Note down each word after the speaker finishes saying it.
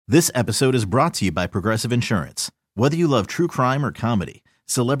This episode is brought to you by Progressive Insurance. Whether you love true crime or comedy,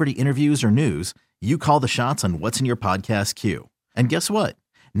 celebrity interviews or news, you call the shots on what's in your podcast queue. And guess what?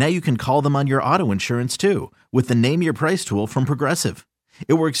 Now you can call them on your auto insurance too with the Name Your Price tool from Progressive.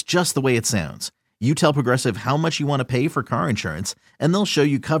 It works just the way it sounds. You tell Progressive how much you want to pay for car insurance, and they'll show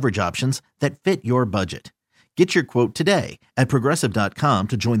you coverage options that fit your budget. Get your quote today at Progressive.com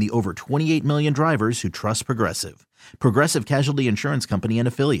to join the over 28 million drivers who trust Progressive. Progressive Casualty Insurance Company and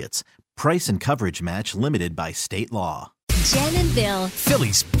Affiliates. Price and coverage match limited by state law. Jen and Bill.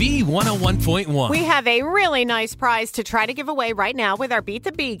 Philly's B101.1. We have a really nice prize to try to give away right now with our Beat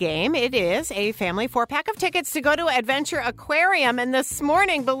the Bee game. It is a family 4-pack of tickets to go to Adventure Aquarium. And this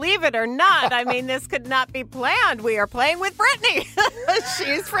morning, believe it or not, I mean, this could not be planned. We are playing with Brittany.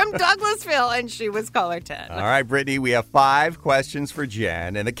 She's from Douglasville, and she was caller 10. All right, Brittany, we have 5 questions for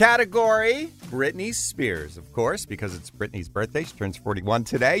Jen. In the category, Britney Spears, of course, because it's Brittany's birthday. She turns 41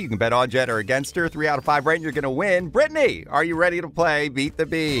 today. You can bet on Jen or against her. 3 out of 5 right, and you're going to win. Brittany, are you ready to play Beat the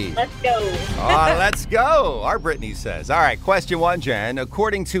Bee? Let's go. Let's go. Our Brittany says. All right, question 1, Jen.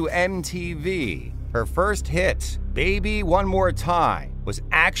 According to MTV, her first hit, Baby One More Time, was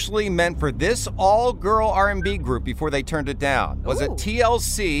actually meant for this all-girl R&B group before they turned it down. Was it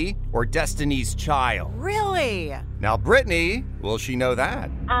TLC or Destiny's Child? Really? Now, Brittany, will she know that?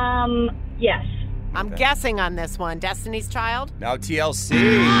 Yes. I'm guessing on this one. Destiny's Child? Now, TLC.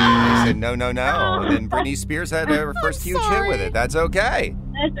 They said no. And then Britney Spears had her first huge hit with it. That's okay.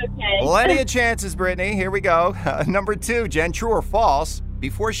 That's okay. Plenty of chances, Brittany. Here we go. Number 2, Jen, true or false?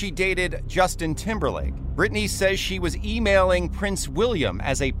 Before she dated Justin Timberlake, Britney says she was emailing Prince William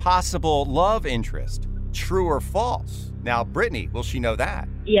as a possible love interest. True or false? Now, Brittany, will she know that?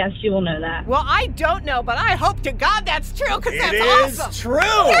 Yes, she will know that. Well, I don't know, but I hope to God that's true, because that's awesome. It is true.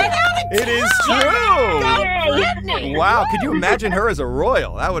 It is true. Brittany. Wow, could you imagine her as a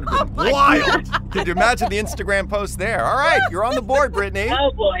royal? That would have been wild. Could you imagine the Instagram post there? All right, you're on the board, Brittany.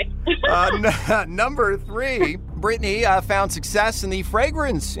 Oh, boy. Number 3, Brittany found success in the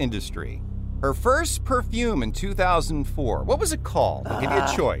fragrance industry. Her first perfume in 2004, what was it called? I'll give you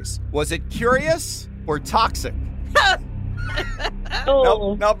a choice. Was it Curious or Toxic?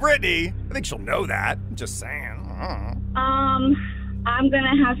 Oh. Now, Brittany, I think she'll know that. I'm just saying. I'm going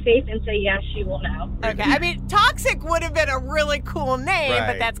to have faith and say yes, she will know. Okay, I mean, Toxic would have been a really cool name, Right.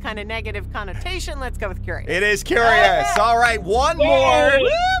 but that's kind of negative connotation. Let's go with Curious. It is Curious. All right, one more Woo,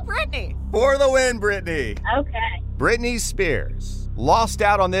 Brittany. for the win, Brittany. Okay. Britney Spears lost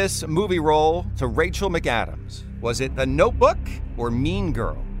out on this movie role to Rachel McAdams. Was it The Notebook or Mean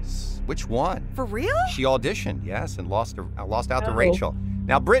Girls? Which one? For real? She auditioned, yes, and lost out to Rachel.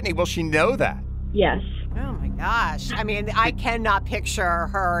 Now, Brittany, will she know that? Yes. Oh, my gosh. I mean, I cannot picture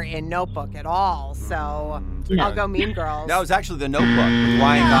her in Notebook at all, so I'll go Mean Girls. No, it was actually The Notebook with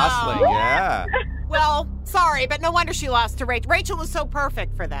Ryan Gosling. Yeah. Well, sorry, but no wonder she lost to Rachel. Rachel was so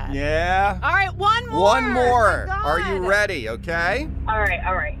perfect for that. Yeah. All right, one more. One more. My Are you God. ready? Okay. All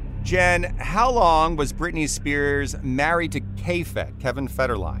right. Jen, how long was Britney Spears married to K-Fed, Kevin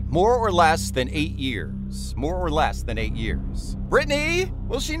Federline? More or less than 8 years. More or less than 8 years. Brittany,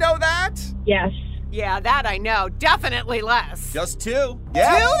 will she know that? Yes. Yeah, that I know. Definitely less. Just 2. 2?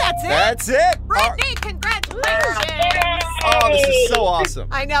 Yeah. That's it? That's it. Brittany, congratulations. Oh, this is so awesome.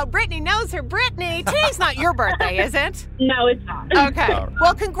 I know. Brittany knows her Brittany. Today's not your birthday, is it? No, it's not. Okay. All right.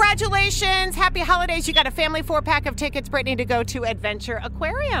 Well, congratulations. Happy holidays. You got a family 4-pack of tickets, Brittany, to go to Adventure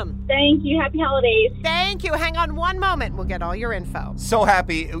Aquarium. Thank you. Happy holidays. Thank you. Hang on one moment. We'll get all your info. So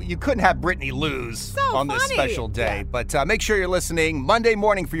happy. You couldn't have Brittany lose on this funny. special day. Yeah. But make sure you're listening Monday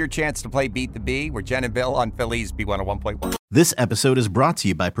morning for your chance to play Beat the Bee. We're Jen and Bill on Philly's B101.1. This episode is brought to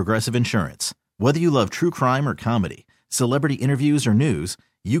you by Progressive Insurance. Whether you love true crime or comedy, celebrity interviews or news,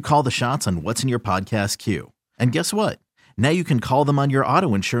 you call the shots on what's in your podcast queue. And guess what? Now you can call them on your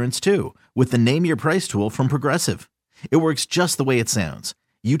auto insurance too with the Name Your Price tool from Progressive. It works just the way it sounds.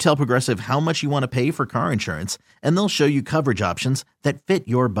 You tell Progressive how much you want to pay for car insurance, and they'll show you coverage options that fit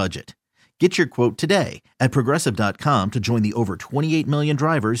your budget. Get your quote today at Progressive.com to join the over 28 million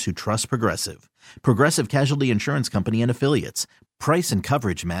drivers who trust Progressive. Progressive Casualty Insurance Company and Affiliates. Price and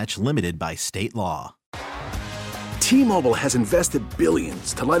coverage match limited by state law. T-Mobile has invested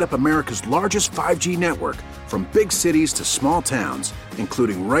billions to light up America's largest 5G network, from big cities to small towns,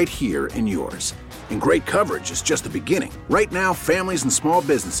 including right here in yours. And great coverage is just the beginning. Right now, families and small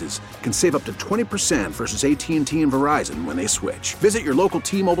businesses can save up to 20% versus AT&T and Verizon when they switch. Visit your local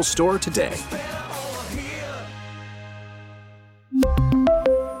T-Mobile store today.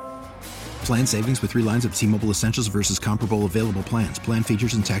 Plan savings with 3 lines of T-Mobile Essentials versus comparable available plans. Plan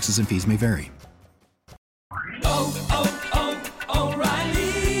features and taxes and fees may vary.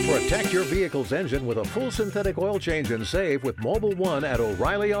 We're Protect your vehicle's engine with a full synthetic oil change and save with Mobil 1 at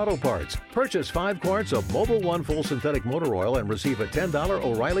O'Reilly Auto Parts. Purchase 5 quarts of Mobil 1 full synthetic motor oil and receive a $10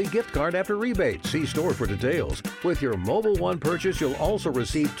 O'Reilly gift card after rebate. See store for details. With your Mobil 1 purchase, you'll also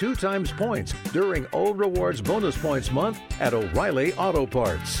receive 2 times points during O Rewards Bonus Points Month at O'Reilly Auto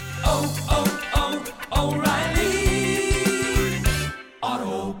Parts. Oh,